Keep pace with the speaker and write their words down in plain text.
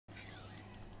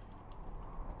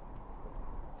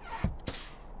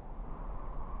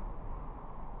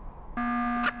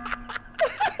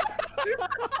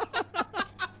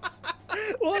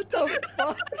the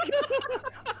fuck?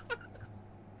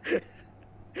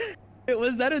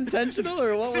 Was that intentional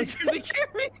or what was Victor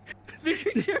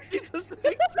carries a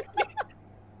snake.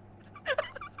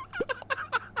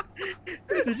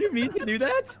 Did you mean to do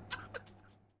that?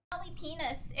 Smelly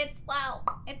penis. It's wow.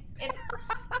 It's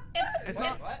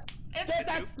What? Get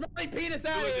that smelly penis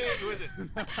out of here! Who is it?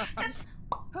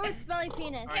 Who's smelly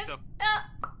penis? Alright, so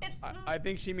I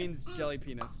think she means jelly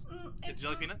penis. it's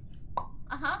jelly peanut?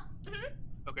 Uh-huh.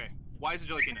 Okay. Why is it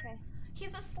jelly peanut? Okay.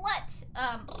 He's a slut.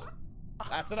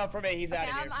 That's enough for me. He's out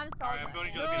of here. I'm sorry. Alright, I'm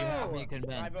voting jelly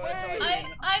peanut. I voted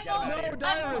I vote. No,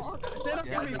 Dyrus! Stand up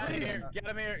Yeah, for me. get Get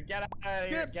him out out of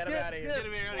here. Get him out of here. Get him out of here. Get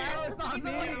him out No, it's not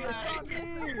me. It's not me.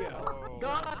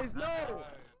 Guys, no.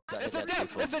 It's a dip!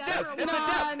 It's a dip! It's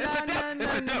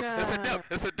a dip!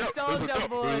 It's a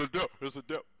dip! It's a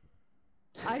dip!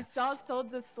 I saw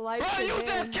Soldier slice. Bro, you the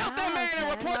just man killed that man and in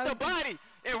half, report the body!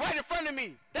 And right in front of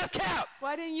me! That's cap!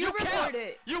 Why didn't you cap! report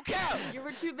it? You cap! You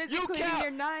were too busy You cleaning cap!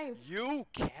 your knife. You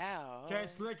cow! Okay,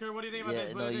 Slicker, what do you think about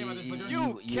this? What do you think about this, Slicker?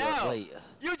 You cow!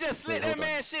 You just slit that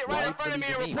man's shit right in front of me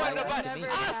and reported the body!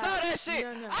 I saw that shit!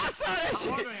 I saw that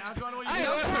shit! I'm wondering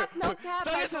what you No cap,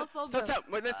 I saw Soldier. So,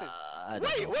 wait, listen.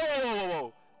 Wait,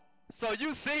 whoa. So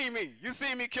you seen me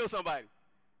kill somebody?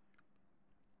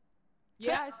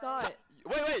 Yeah, I saw it.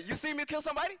 Wait, you seen me kill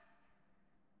somebody?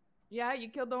 Yeah, you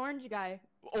killed the orange guy.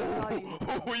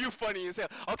 Oh, you funny as hell.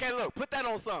 Okay, look, put that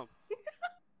on some.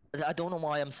 I don't know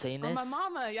why I'm saying this. Oh, my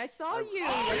mama, I saw you.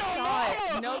 Oh, your I saw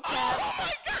mama! it. No cap. Oh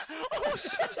my god! Oh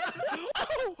shit!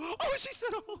 Oh, she said.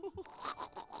 Oh.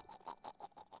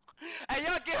 Hey,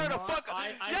 y'all get her the fuck up!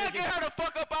 Y'all get her the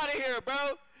fuck up out of here, bro!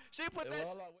 She put that.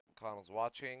 McConnell's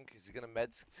watching. Is he gonna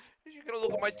meds? Is you gonna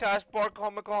look at my taskbar,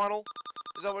 call McConnell?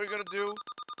 Is that what you're gonna do?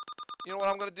 You know what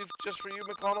I'm gonna do just for you,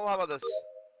 McConnell? How about this?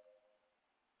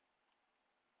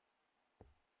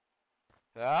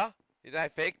 Yeah? You think I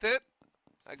faked it?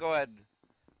 Go ahead.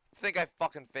 I think I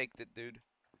fucking faked it, dude.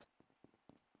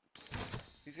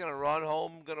 He's gonna run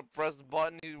home, gonna press the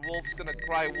button, Wolf's gonna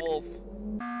cry wolf.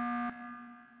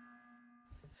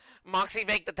 Moxie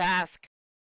faked the task.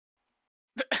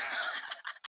 Is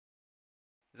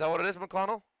that what it is,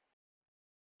 McConnell?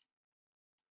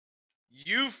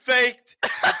 You faked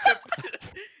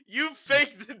you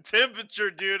faked the temperature,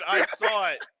 dude. I saw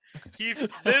it.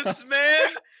 This man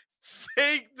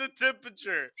faked the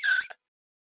temperature.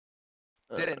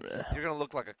 Didn't. You're gonna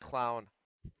look like a clown.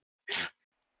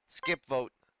 Skip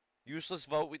vote. Useless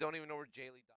vote. We don't even know where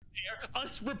Jaylee died.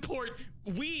 Us report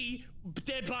we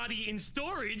dead body in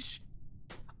storage.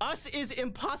 Us is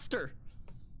imposter.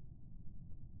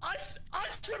 Us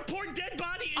report dead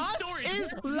body in Us storage.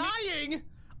 is lying.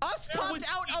 Us popped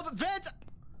out of vent.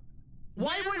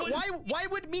 Why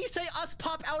would me say us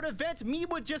pop out of vent? Me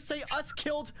would just say us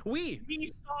killed we. Me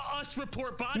saw us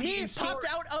report body Me in popped storage.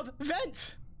 out of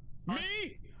vent.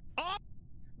 Me?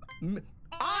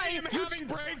 I am having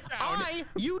breakdown.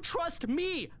 You trust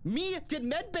me. Me did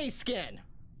medbay scan.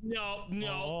 No.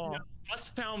 Us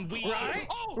found we. Right?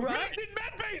 Oh, right? Me did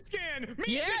medbay scan. Me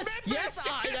Yes, did medbay yes,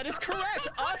 scan. that is correct.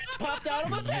 Us popped out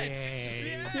of a vent.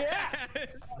 Yeah.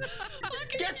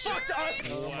 Get fucked,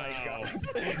 us. Oh my god.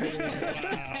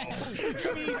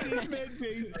 Me did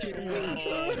medbay scan.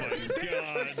 Oh my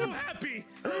god. I'm so happy.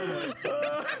 That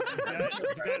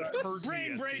hurt.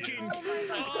 Brain breaking.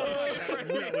 That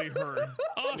really hurt.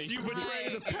 Us, you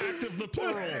betray the pact of the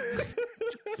plural.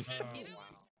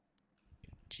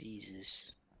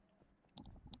 Jesus.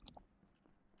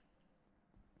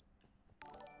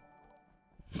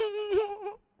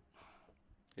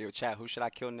 Yo, chat, who should I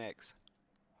kill next?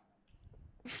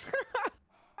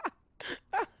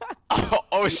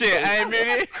 Oh shit, I ain't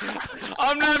muted.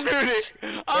 I'm not muted.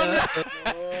 I'm not.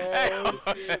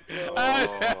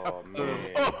 Oh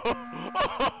man.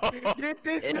 Get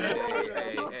this.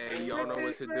 Hey, y'all know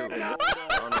what to do.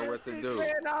 Y'all know what to do.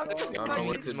 Y'all know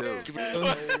what to do.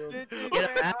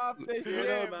 Get off this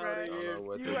shit, bro. Y'all know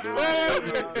what to do.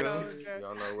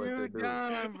 Y'all know what to do. You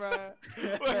done, bro.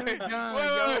 You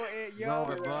done. Yo,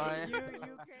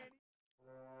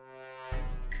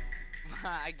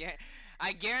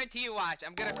 I guarantee you. Watch.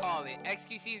 I'm gonna call it.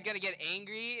 XQC is gonna get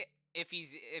angry if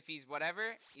he's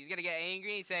whatever. He's gonna get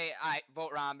angry and say, "I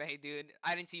vote Rambe, dude.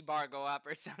 I didn't see bar go up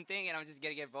or something," and I'm just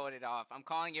gonna get voted off. I'm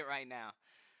calling it right now.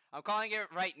 I'm calling it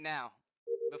right now,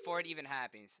 before it even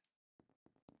happens.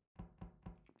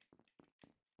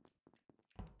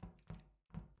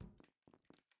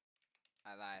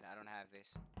 I lied. I don't have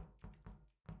this.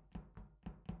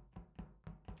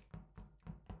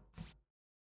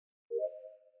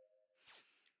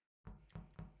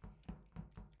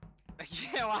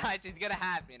 Yeah, watch, it's gonna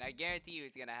happen. I guarantee you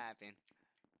it's gonna happen.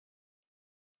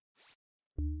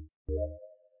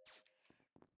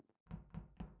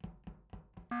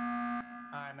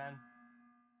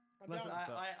 Listen,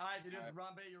 it is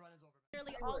Rambe. Your run is over.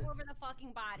 Literally all over the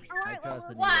fucking body. I trust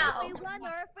Anita. Wow. If we won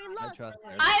or if we lost. trust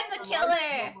her. I'm the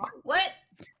killer. What?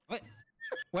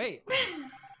 Wait.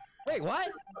 Wait, what?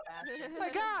 Oh my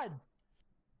god!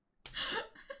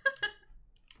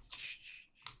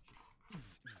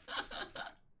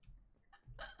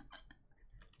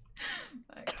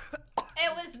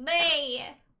 It was me.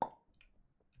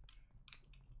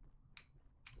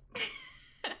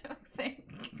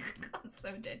 I'm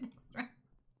so dead next round.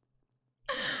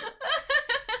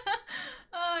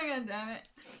 Oh my god damn it.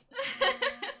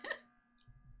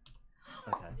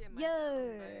 Okay. Yo.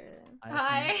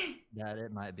 Hi. think that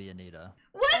it might be Anita.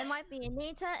 What? It might be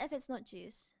Anita if it's not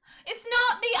Juice. It's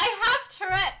not me. I have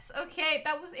Tourette's. Okay,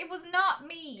 it was not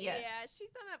me. Yeah,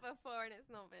 she's done that before and it's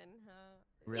not been her.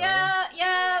 Really?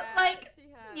 Yeah, like, she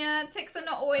has. yeah, ticks are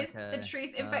not always the Okay,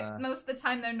 truth. In fact, most of the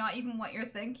time they're not even what you're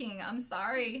thinking. I'm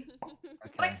sorry.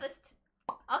 Okay. Breakfast.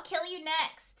 I'll kill you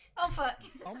next. Oh fuck.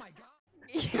 Oh my god.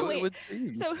 So, wait,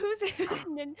 so who's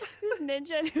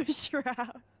Ninja and who's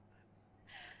Shroud?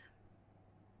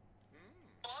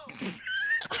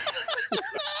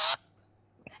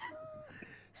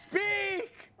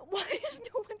 Speak! Why is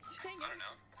no one saying it? I don't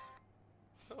know.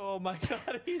 Oh my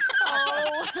god, he's.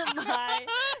 Oh my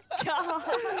god.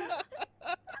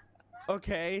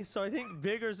 Okay, so I think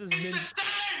Vigors is ninja.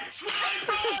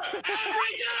 Sniper!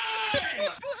 Every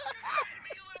game!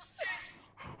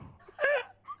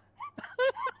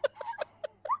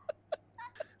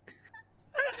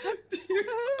 I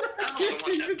don't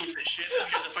want that piece of shit. This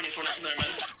guy's a fucking Fortnite player, man.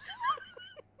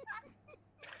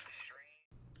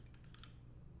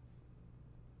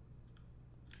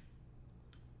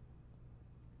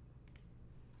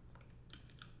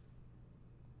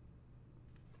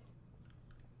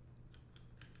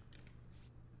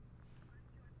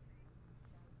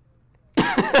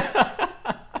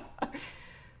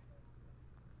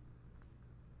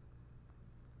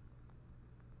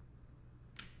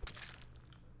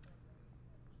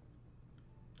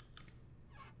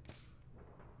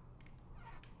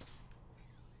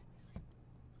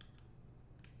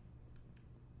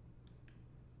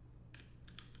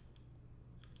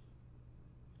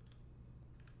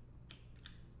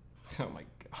 Oh my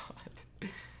god.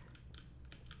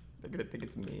 They're gonna think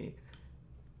it's me.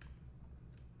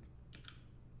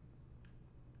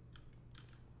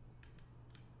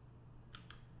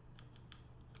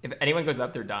 If anyone goes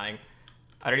up, they're dying.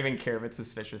 I don't even care if it's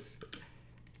suspicious.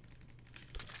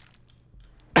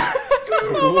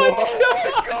 Oh my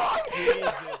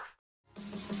god!